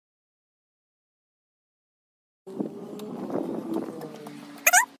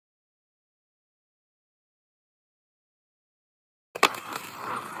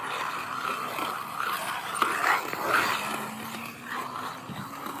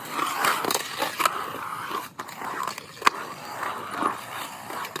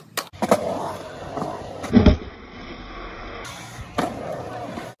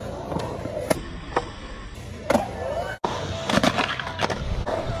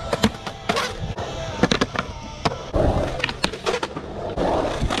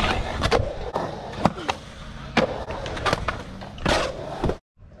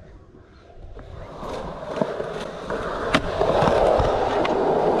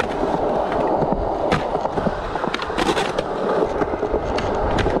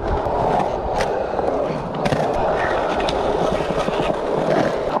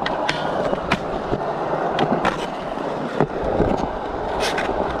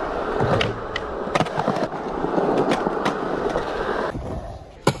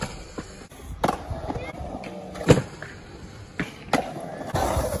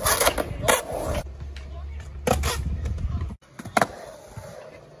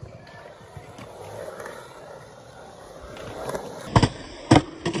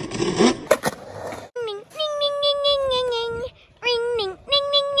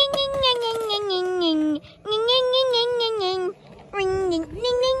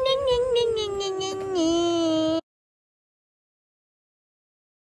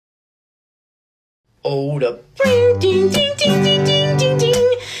Oh, the ding ding ding ding ding ding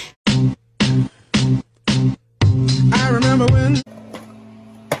ding. I remember when.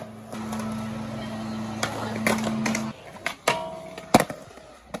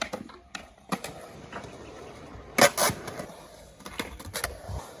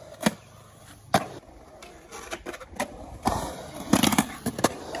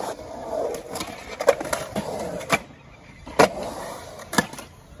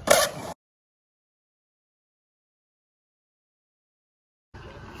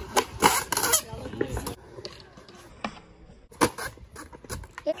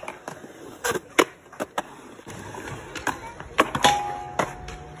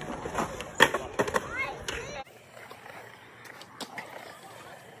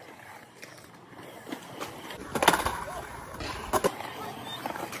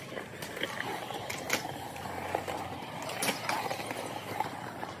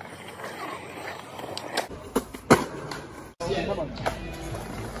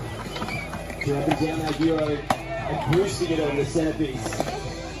 Jumping down that Euro and boosting it over the centerpiece.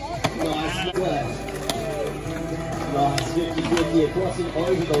 Nice left. Nice 50-50 crossing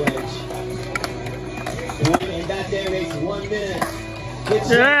over the ledge. And that there is 1 minute.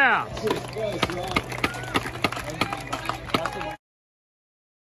 Yeah!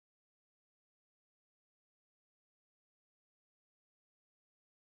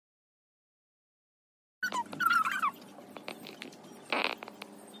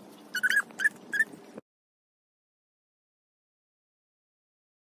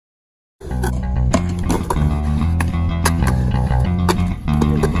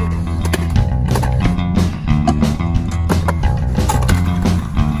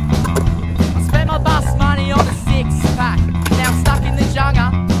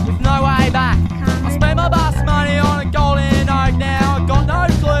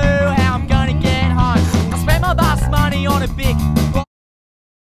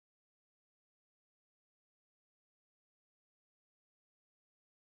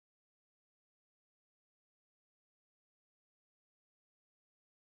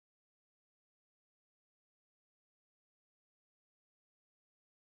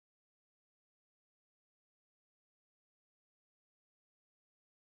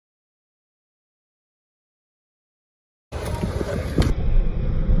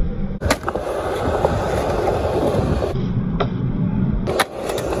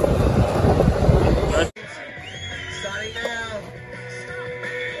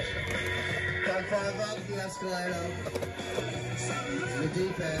 Escalator. The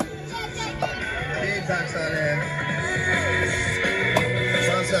deep end. Big backside air.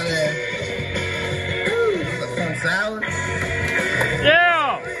 Frontside air. Woo! The front salad.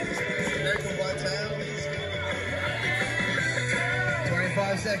 Yeah! American white tail.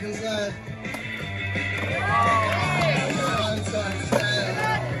 25 seconds left. Frontside tail.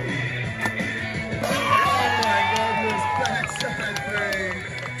 Oh my goodness. Backside three.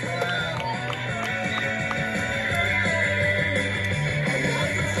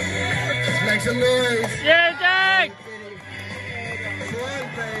 Make some noise. Yeah, Jake! Slide,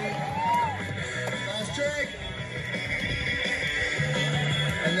 baby. Last trick.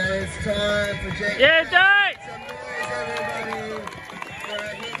 And then it's time for Jake. Yeah, Jake! Some noise,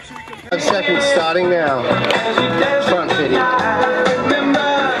 everybody. 5 seconds starting now. Front fitting.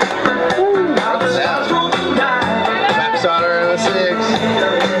 Backside around the 6.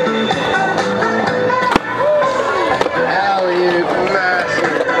 Alley-oop,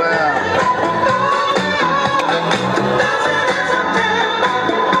 massive. Wow.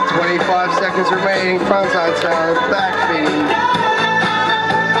 25 seconds remaining. Frontside salad, back feeding.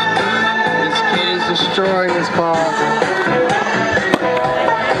 This kid is destroying his path.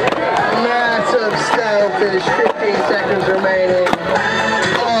 Massive sailfish, 15 seconds remaining.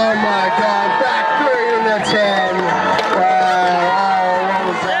 Oh my god, back 3 in the 10. Wow, what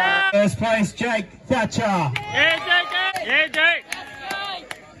was that? First place, Jake Thatcher. Yeah, Jake! Yeah, Jake!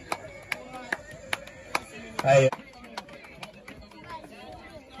 Hey.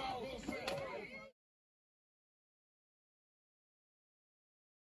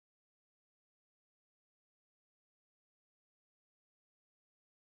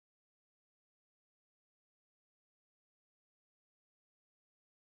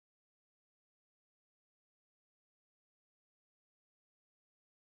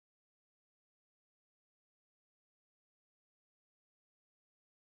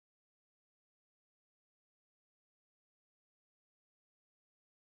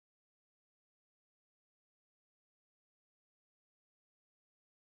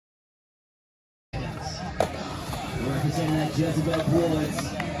 Representing that Jezebel Bullets,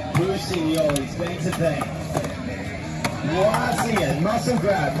 boosting the Ollies, bang to bang. Rising it, muscle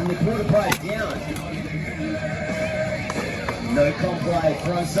grab from the quarter pipe down. No comply,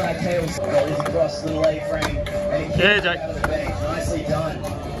 frontside tail Ollies across the leg frame. And Yeah, Jake. out of the bag. Nicely done.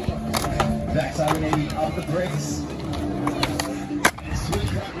 Backside 180 up the bricks.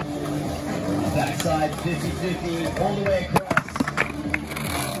 Backside 50-50 all the way across.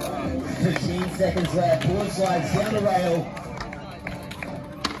 15 seconds left. Board slides down the rail.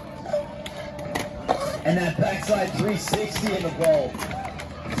 And that backside 360 in the bowl.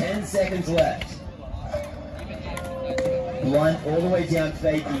 10 seconds left. Blunt all the way down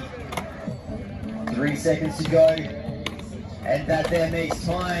fakie. 3 seconds to go. And that there makes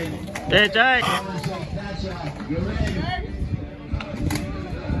time. Yeah, Jake. Jake Thatcher, you're in.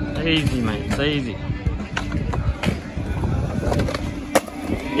 Easy, mate. It's easy.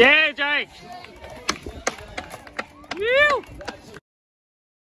 Yeah, Jake. Woo!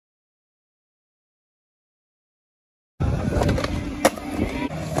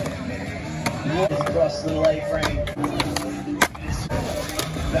 Across the leg frame.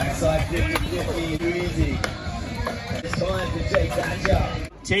 Backside 50-50, easy. It's time for Jake Thatcher.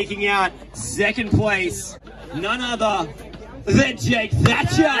 Taking out second place, none other than Jake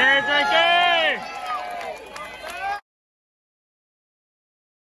Thatcher. Yeah, Jake.